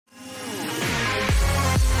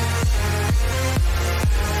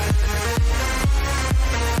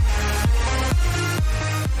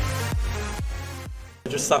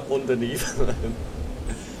sat underneath them.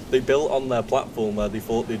 They built on their platform where they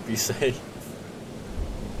thought they'd be safe.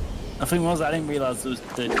 I think I didn't realise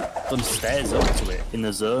they'd done stairs up to it in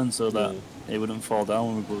the zone so that it wouldn't fall down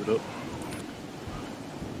when we blew it up.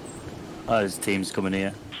 Oh, there's teams coming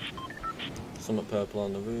here. Something purple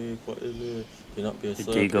on the roof, what is it? Do not be a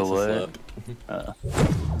slurp, Did you go it's a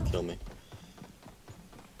slurp. Kill me.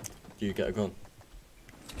 Do you get a gun?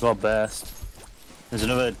 Got best. There's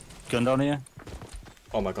another gun down here.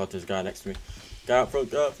 Oh my god, there's a guy next to me. Go out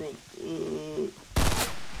front, go out front.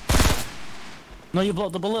 No, you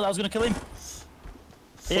blocked the bullet, that was gonna kill him.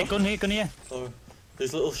 Here, gun here, gun here. Oh,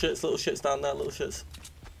 there's little shits down there, little shits.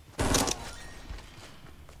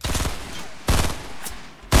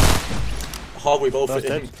 Oh, we both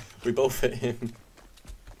hit him. We both hit him.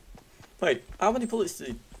 Wait, how many bullets did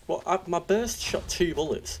he... What? My burst shot 2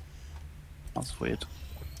 bullets. That's weird.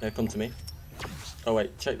 Yeah, come to me. Oh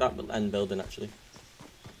wait, check that end building actually.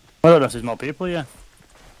 I don't know if there's more people here.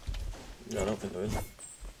 No, I don't think there is.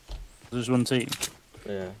 There's one team.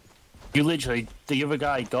 Yeah. You literally, the other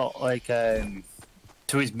guy got like to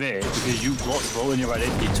his mate because you blocked the bullet and you right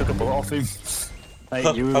in. You took a bullet off him. Like,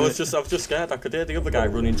 I was just scared. I could hear the other guy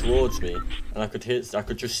running towards me, and I could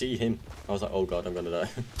just see him. I was like, oh god, I'm gonna die.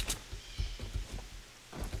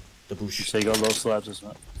 The bush. So you got low slabs or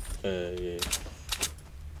something? Yeah.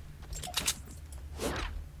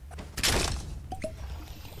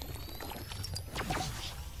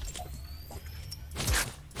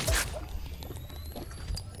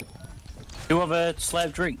 You have a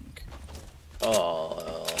slab drink?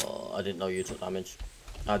 Oh, I didn't know you took damage.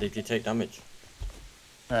 How did you take damage?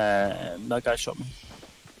 That guy shot me.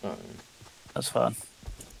 Oh. That's fine.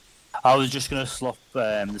 I was just gonna swap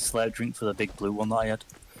the slab drink for the big blue one that I had.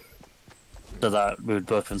 So that we would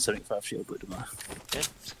both been 75 shield, but didn't I? Yeah,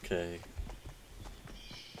 okay.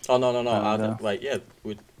 Oh no. Wait, yeah,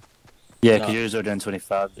 yeah, because yours are doing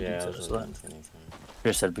 25. Yeah, I was doing 25.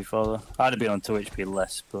 You said before though. I'd have been on 2 HP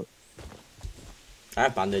less, but I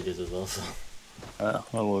have bandages as well, so. I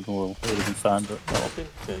would have been fine, but.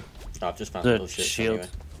 Okay. I've just found There's little shit. Shield.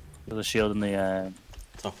 Anyway. There's a shield in the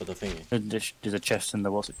Top of the thingy. There's a chest in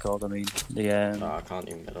the what's it called? I mean the No, I can't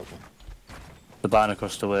even get over. the barn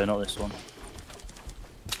across the way, not this one.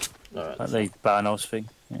 Alright. Like the barn house thing.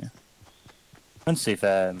 Yeah. Let's see if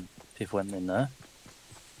people went in there.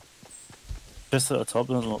 Just at the top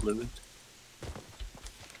doesn't look looted.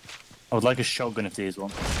 I would like a shotgun if there is one.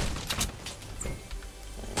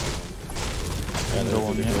 Yeah, there's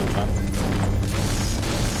one, yeah.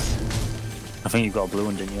 I think you've got a blue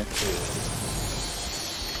one, didn't you?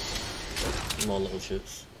 More little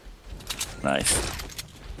shits. Nice.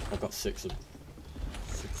 I've got 6 of them.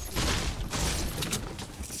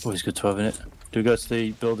 Always good to have in it. Do we go to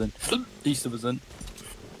the building? East of us then.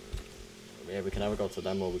 Yeah, we can either go to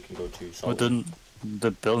them or we can go to Salt. Well, done.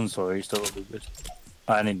 The building story still look good.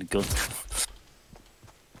 I need the gun.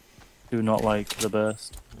 Do not like the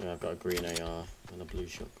burst. Yeah, I've got a green AR and a blue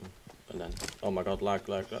shotgun. And then, oh my god, lag.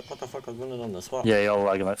 What the fuck, I was running on the spot. Yeah, you're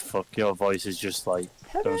lagging like fuck. Your voice is just like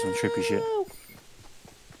doing some trippy shit.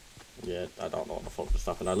 Yeah, I don't know what the fuck just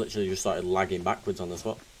happened. I literally just started lagging backwards on the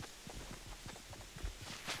spot.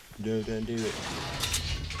 No, don't do it.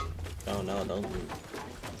 Oh no, don't.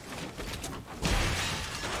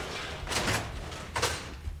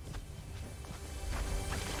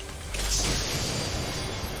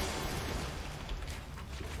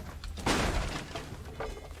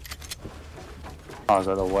 I was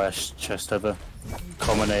at the worst chest ever.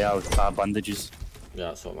 Common AR with 5 bandages. Yeah,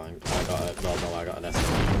 that's what mine. I got an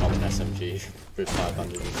SMG with 5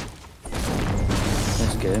 bandages.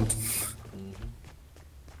 This game.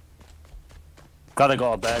 Glad I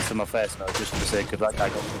got a bear to my face now, just for the sake of that guy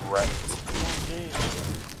got wrecked.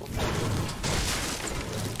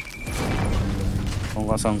 Oh,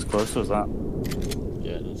 that sounds close, was that?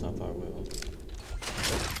 Yeah, it doesn't sound far away.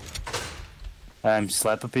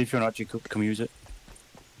 Slap up if you're not, you could come use it.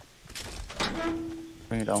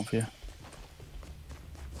 Bring it down for you.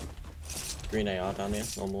 Green AR down here,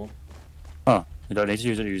 no more. Oh, you don't need to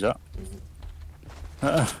use that.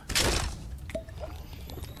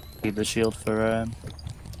 Keep the shield for a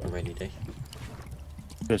rainy day.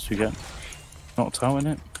 Guess we get knocked out in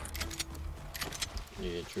it.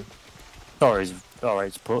 Yeah, true. Alright,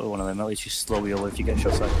 it's put one of them, at least you slow your if you get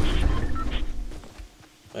shot at.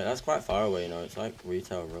 Wait, that's quite far away, you know, it's like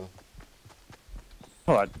retail row.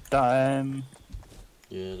 Alright, that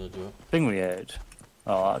yeah, they do it. thing we had.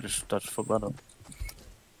 Oh, I just fucked that up.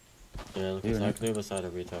 Yeah, look, it's like the other side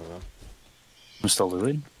of retail row. I'm still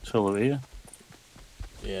looting. Still loot here.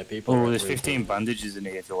 Yeah, people. Oh, there's 15 bandages in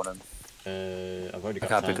here if you want them. I've already got I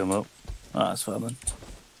can't 10. pick them up. Oh, that's fine then.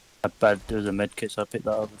 I bet there was a med kit, so I picked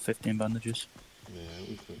that up with 15 bandages. Yeah,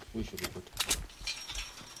 we should be good.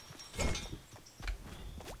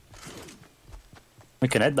 We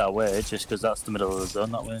can head that way, just because that's the middle of the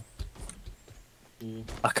zone that way. Yeah.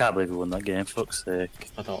 I can't believe we won that game, fuck's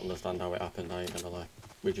sake. I don't understand how it happened, I ain't gonna lie.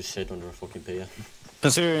 We just stayed under a fucking pier.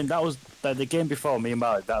 Considering that was the game before me and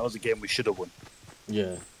Malik, that was a game we should have won.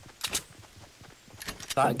 Yeah.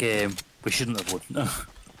 That game, we shouldn't have won.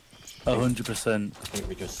 100%. I think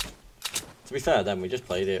we just... To be fair then, we just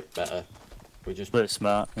played it better. We just... Played it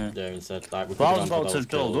smart, yeah. Yeah, instead, like, we Well, I was about to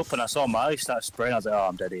build up and I saw Malik start spraying, I was like, oh,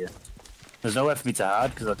 I'm dead here. There's nowhere for me to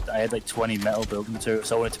hide, because I had like 20 metal building materials,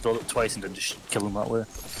 so I wanted to build up twice and then just kill him that way.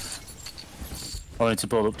 I wanted to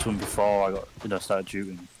build up to him before I got, started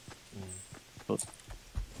shooting. But...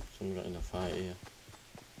 Someone got in a fight here.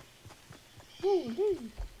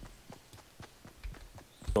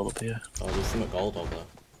 Build up here. Oh, there's some gold over there.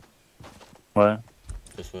 Where?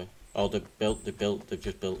 This way. Oh, they've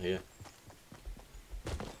just built here.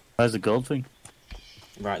 Where's the gold thing?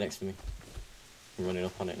 Right next to me. I'm running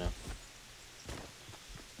up on it now.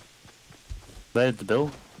 Where's the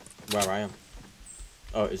build? Where I am.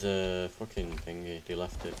 Oh, it's a fucking thingy, they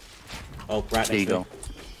left it. Oh, right There you next to go. me.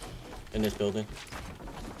 In this building.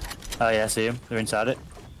 Oh yeah, I see him. They're inside it.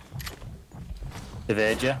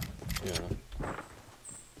 Evade you. Yeah.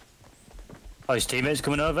 Oh, his teammates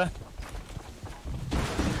coming over.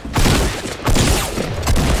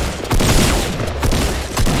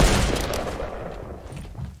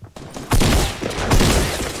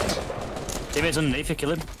 Teammates underneath you,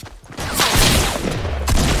 kill him.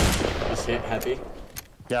 Is hit heavy?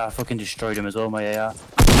 Yeah, I fucking destroyed him as well, my AR.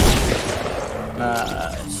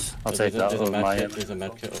 Nice. I'll take that over my... There's a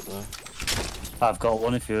med kit up there. I've got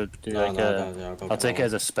one if you do like a... I'll take it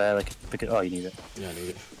as a spare, like, pick it... Oh, you need it. Yeah, I need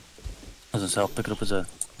it. As I say, I'll pick it up as a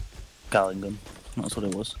Gatling gun. That's what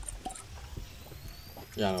it was.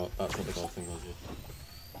 Yeah, no, that's what the gold thing was, yeah.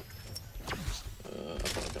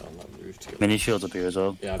 I've got to get on that roof to get... Mini shields up here as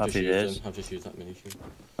well. Yeah, I've just used that mini shield.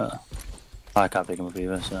 I can't pick them up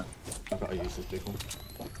either, so... I've got to use this big one.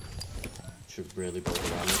 Should really build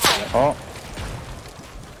around it. Yeah. Oh!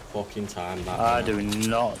 Fucking time that. I do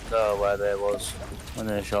not know where they was when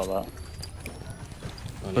they shot that.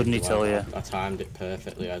 Couldn't he tell you? I timed it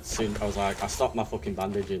perfectly. I was like, I stopped my fucking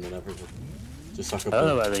bandaging and everything. Just so I could... I don't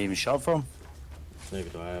know where they even shot from. Neither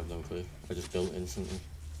do I, have no clue. I just built instantly.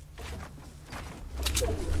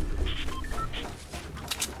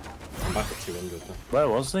 I'm back at 200 now. Where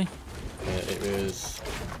was he? It was...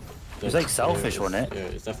 It was like selfish, wasn't it? Yeah,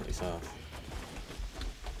 it's definitely south.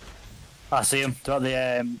 I see them. Throughout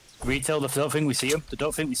the retail, they don't think we see them. They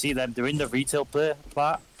don't think we see them. They're in the retail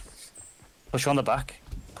part. Push on the back.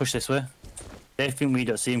 Push this way. They think we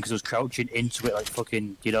don't see him because he was crouching into it like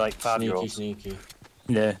fucking, like 5-year-olds. Sneaky.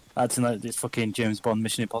 Yeah, acting like this fucking James Bond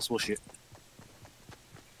Mission Impossible shit.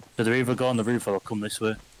 So they'll either go on the roof or they'll come this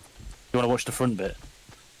way. You want to watch the front bit?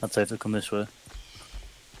 I'd say if they come this way. You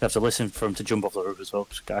have to listen for him to jump off the roof as well,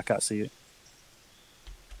 because I can't see it.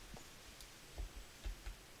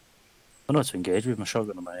 I know to engage with my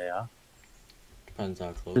shotgun on my AR. Depends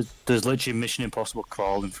how close. There's literally Mission Impossible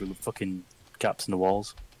crawling through the fucking gaps in the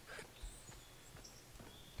walls.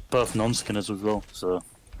 Both non-skinners as well, so...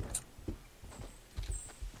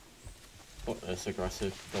 Oh, it's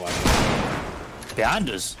aggressive. Oh, Behind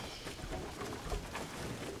us?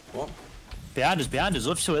 what? Behind us,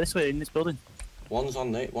 look to it this way in this building. One's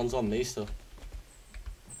on me still.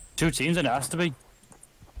 2 teams and it has to be.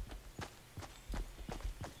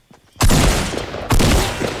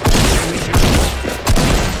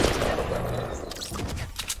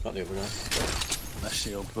 Got the other guy. That's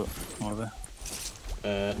shield, but whatever.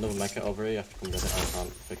 Another mech over here, you have to come get it, I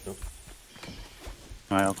can't pick it up.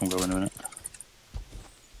 Alright, I'll come go in a minute.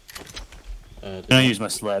 I'm gonna use my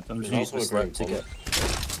slab. I'm just gonna use my slab to get.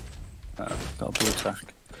 Got a blue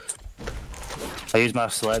tack. I use my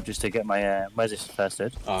slab just to get my. Where's this first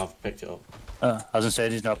aid? Oh, I've picked it up. I was gonna say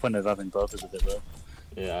there's no point of having both as a bit low.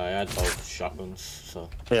 Yeah, I had both shotguns, so.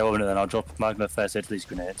 Yeah, one minute then I'll drop Magma first aid for these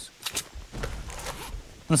grenades.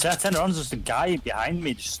 And say I turned around, there's just a guy behind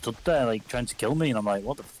me just stood there like trying to kill me, and I'm like,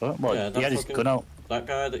 what the fuck? Well, yeah, he had his gun out. That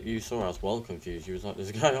guy that you saw, I was well confused. He was like, there's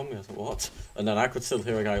a guy on me. I was like, what? And then I could still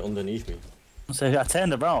hear a guy underneath me. So I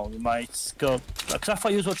turned around with my scope, because I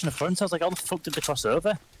thought he was watching the front, so I was like, how the fuck did they cross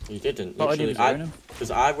over? You didn't, literally. Because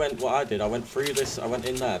I went through this, I went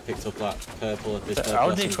in there, picked up that purple,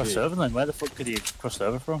 How did he cross over then? Where the fuck did he cross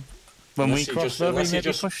over from? When we crossed over, he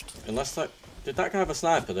maybe pushed? Unless that... Did that guy have a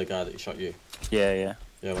sniper, the guy that shot you? Yeah, yeah.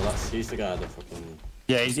 Yeah, well he's the guy that fucking...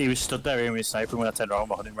 Yeah, he was stood there with his sniper, and when I turned around,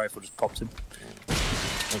 my hunting rifle just popped him.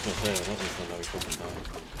 was gonna say, I don't understand how he fucking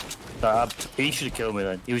died. He should have killed me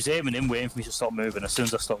then. He was aiming in, waiting for me to stop moving. As soon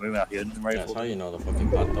as I stopped moving, I hit him right. Yeah, that's how you know the fucking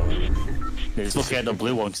bad though, isn't it? Yeah, he's lucky I had the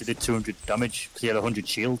blue one because he did 200 damage because he had 100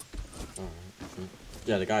 shield. Alright.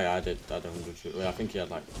 Yeah, the guy I did had 100 shield. Well, I think he had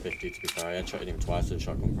like 50 to be fair. I headshotted him twice with a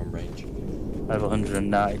shotgun from range. I have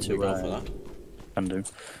 192. Should we go for that? Can do.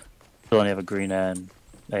 Still only have a green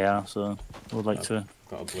AR, so I would like to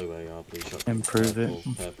got a blue AR, blue shotgun. improve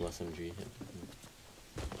Purple SMG.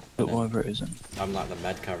 But whatever it is. I'm like the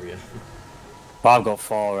med carrier. But I've got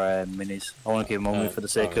 4 minis. I want to keep them on me for the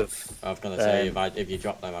sake of. I was gonna say if you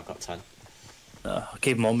drop them, I've got 10. I'll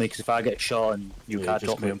keep them on me because if I get shot and you can't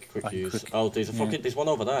drop me, quick use. Oh, there's a fucking there's one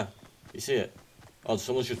over there. You see it? Oh,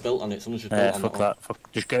 someone's just built on it. Someone's just built on fuck that.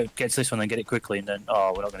 Fuck. Just get to this one and get it quickly, and then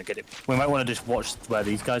we're not gonna get it. We might want to just watch where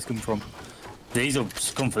these guys come from. These will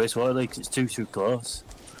come for this one, because it's too close.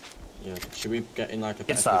 Yeah. Should we get in like a?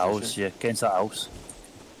 Get into that house. Yeah. Get into that house.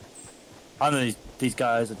 I know these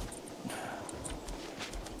guys. I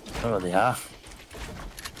don't know where they are.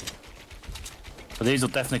 But these will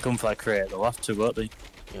definitely come for that crate. They'll have to, won't they?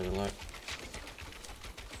 Yeah, they're like.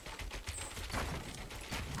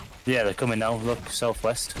 Yeah, they're coming now. Look,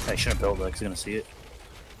 southwest. They shouldn't build there because they're gonna see it.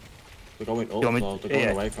 They're going up. Though. They're going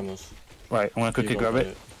away from us. Right, I'm gonna quickly grab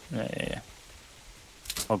it. Yeah.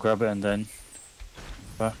 I'll grab it and then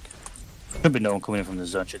back. Should be no one coming in from the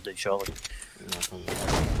zone, should they? Surely.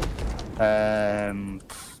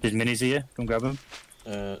 There's minis here. Come grab them.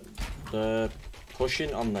 They're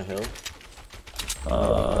pushing on the hill. I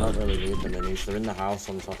don't really need the minis. They're in the house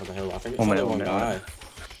on top of the hill. I think it's only one guy.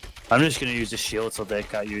 I'm just gonna use the shield so they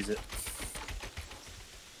can't use it.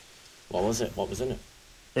 What was it? What was in it?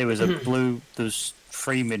 It was a blue. There's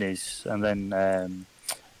 3 minis and then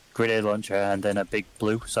grenade launcher and then a big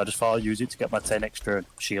blue. So I just thought I'd use it to get my 10 extra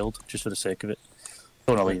shield just for the sake of it.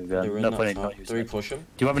 Don't want to leave it. No point in not using it. Push them?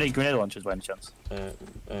 Do you have any grenade launchers by any chance?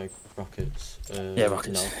 Rockets. Yeah,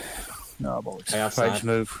 rockets. No, bollocks. I have right,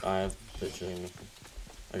 move. I have literally nothing.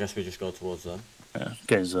 I guess we just go towards them. Yeah,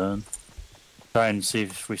 get a zone. Try and see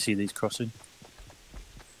if we see these crossing.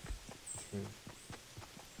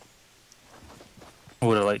 I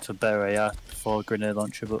would have liked a better AR before a grenade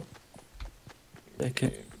launcher, but take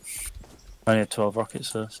it. I only have 12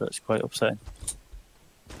 rockets though, so it's quite upsetting.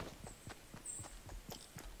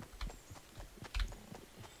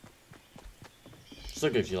 Still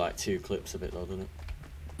gives you like 2 clips of it though, doesn't it?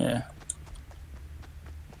 Yeah.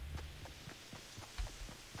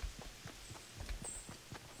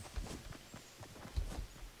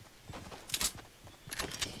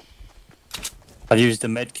 I've used the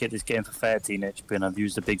med kit this game for 13 HP and I've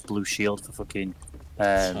used the big blue shield for fucking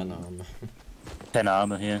 10 armor. 10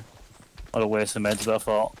 armor, yeah. I'd waste the meds, but I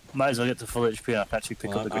thought, might as well get to full HP and I can actually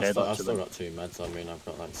pick up the grenade launcher. I've still got 2 meds, I mean I've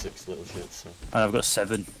got like 6 little shits, so. And I've got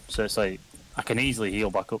 7, so it's like, I can easily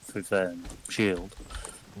heal back up with shield.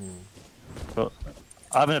 But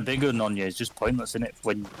having a big gun on you is just pointless, isn't it?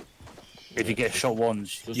 When if you get shot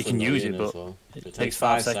once, you can use it, but it takes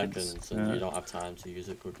 5 seconds and you don't have time to use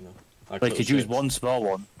it quick enough. Like you could use one small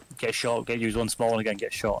one, get shot, use one small one again,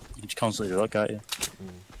 get shot. You can just constantly do that, can't you?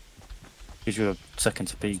 Gives you a second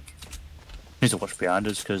to peek. Need to watch behind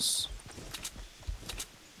us, because...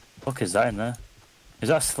 What is that in there? Is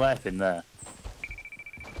that a slurp in there?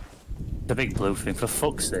 The big blue thing, for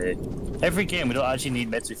fuck's sake. Every game we don't actually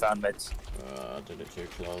need meds, we found meds. I did it too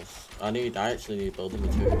close. I actually need building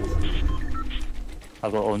materials.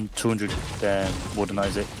 I've got on 200 wooden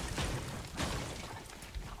Isaac.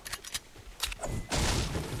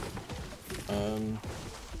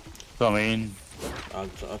 So I mean... I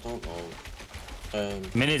don't know.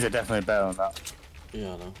 Minis are definitely better than that.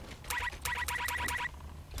 Yeah, I know.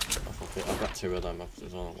 I've got 2 of them,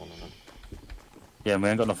 there's only 1 of them. Yeah, we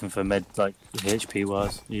ain't got nothing for med, like, HP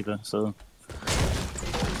wise either, so...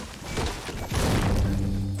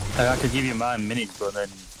 I could give you my minis, but then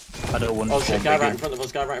I don't want to... Oh shit, guy right in front of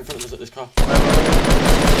us at this car.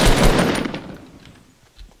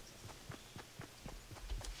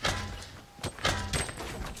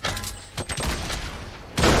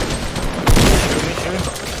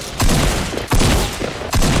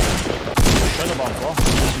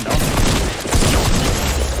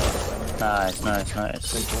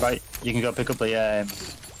 Nice. Right, you can go pick up the,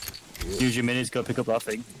 use your minis, go pick up that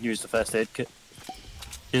thing, use the first aid kit.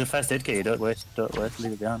 Use the first aid kit, you don't waste,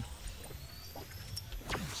 leave it behind.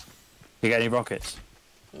 You get any rockets?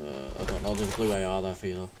 I don't know, there's a blue AR there for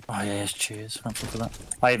you though. Oh yes, cheers, thank you for that.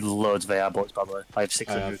 I have loads of AR bullets by the way, I have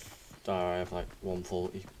 600. I have like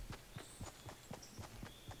 140.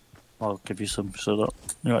 I'll give you some so that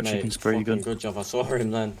you actually can spray your gun. Good job, I saw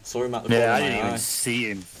him then. Saw him at the corner Yeah, of my I didn't eye. even see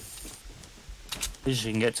him. least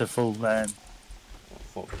you can get to full. Oh,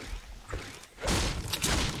 fuck.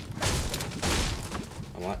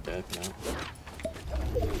 I'm like derping out.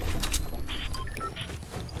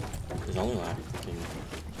 There's only like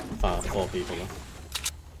fucking 4 people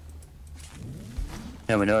left.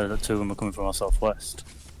 Yeah, we know that 2 of them are coming from our southwest.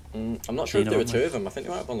 I'm not sure if there were 2 of them. I think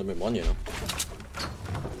there might have only been 1, you know.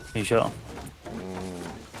 Are you sure?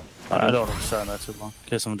 I don't understand that too long. In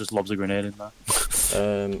case someone just lobs a grenade in there.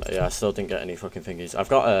 Yeah, I still didn't get any fucking thingies. I've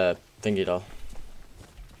got a thingy though.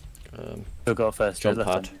 Who got first? Jump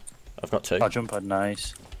pad. I've got 2. Oh, jump pad,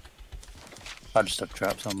 nice. I just have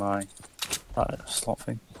traps on my slot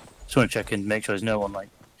thing. Just want to check in, make sure there's no one like.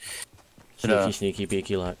 Sneaky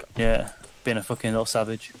beaky like. Yeah, being a fucking little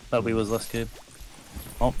savage. That we was last game.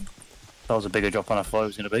 Oh, that was a bigger drop on I thought it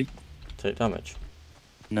was gonna be. Take damage?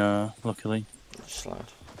 No, luckily.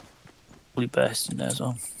 Slide. Fully burst in there as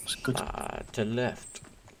well. It's good. Slide to the left.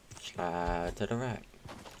 Slide to the right.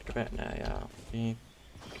 Go back now, y'all.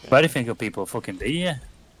 Where do you think of people fucking be? Yeah.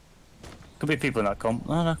 Could be people in that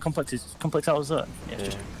complex out of zone. Yeah,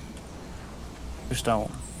 just out.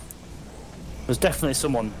 There's definitely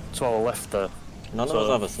someone to our left there. None of us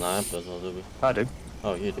have a sniper, or do we? I do.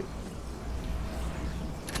 Oh, you do.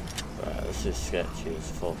 Right, this is sketchy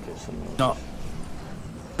as fuck. Not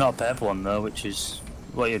a purple one though, which is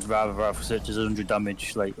what you'd rather for such as 100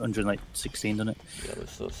 damage, like 116, doesn't it? Yeah, but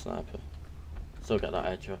still sniper. Still get that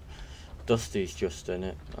edge. Dusty's just in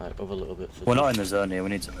it, like other little bits. We're not in the zone here. We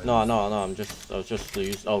need to move. No, I was just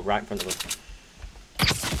used. Oh, right in front of us.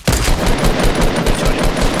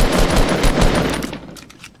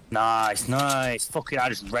 Nice. Fucking, I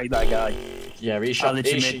just raped that guy. Yeah, you shot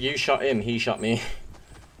him. He shot me.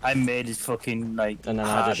 I made his fucking like. And then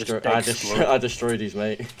I destroyed his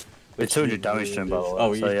mate. With 200 damage to him, by the way.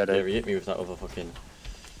 Oh, so, he hit me with that other fucking.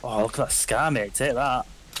 Oh, look at that scar, mate. Take that.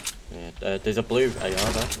 Yeah, there's a blue AR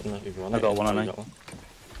there. If you want I got one on me.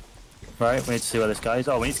 Right, we need to see where this guy is.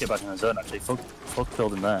 Oh, we need to get back in the zone actually. Fuck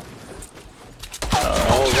killed him there.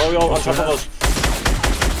 Oh, on top of us.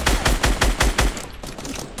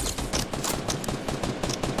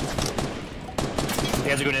 He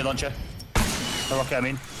has a grenade launcher. A rocket, I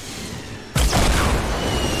mean.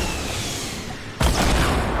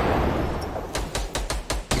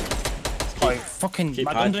 Oh, fucking. Keep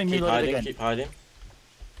hiding. Keep hiding.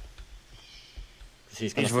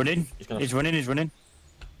 He's running. He's running.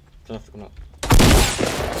 Gonna have to come out.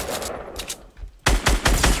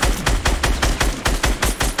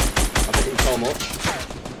 I think he's so much.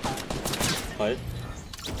 Hide.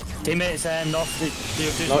 Teammates north.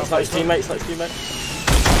 No, it's not his teammates.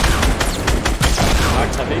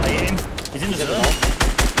 Max heavy. I hit him. He's in the zone.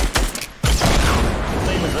 He's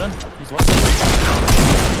in the zone. He's lost.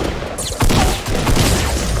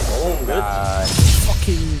 Oh, good.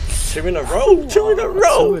 Fucking 2 in a row. 2 in a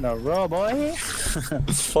row. 2 in a row, boy.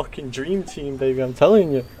 Fucking dream team, baby. I'm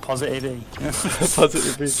telling you. Positivity.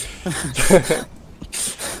 Positivity.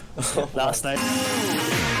 Last night.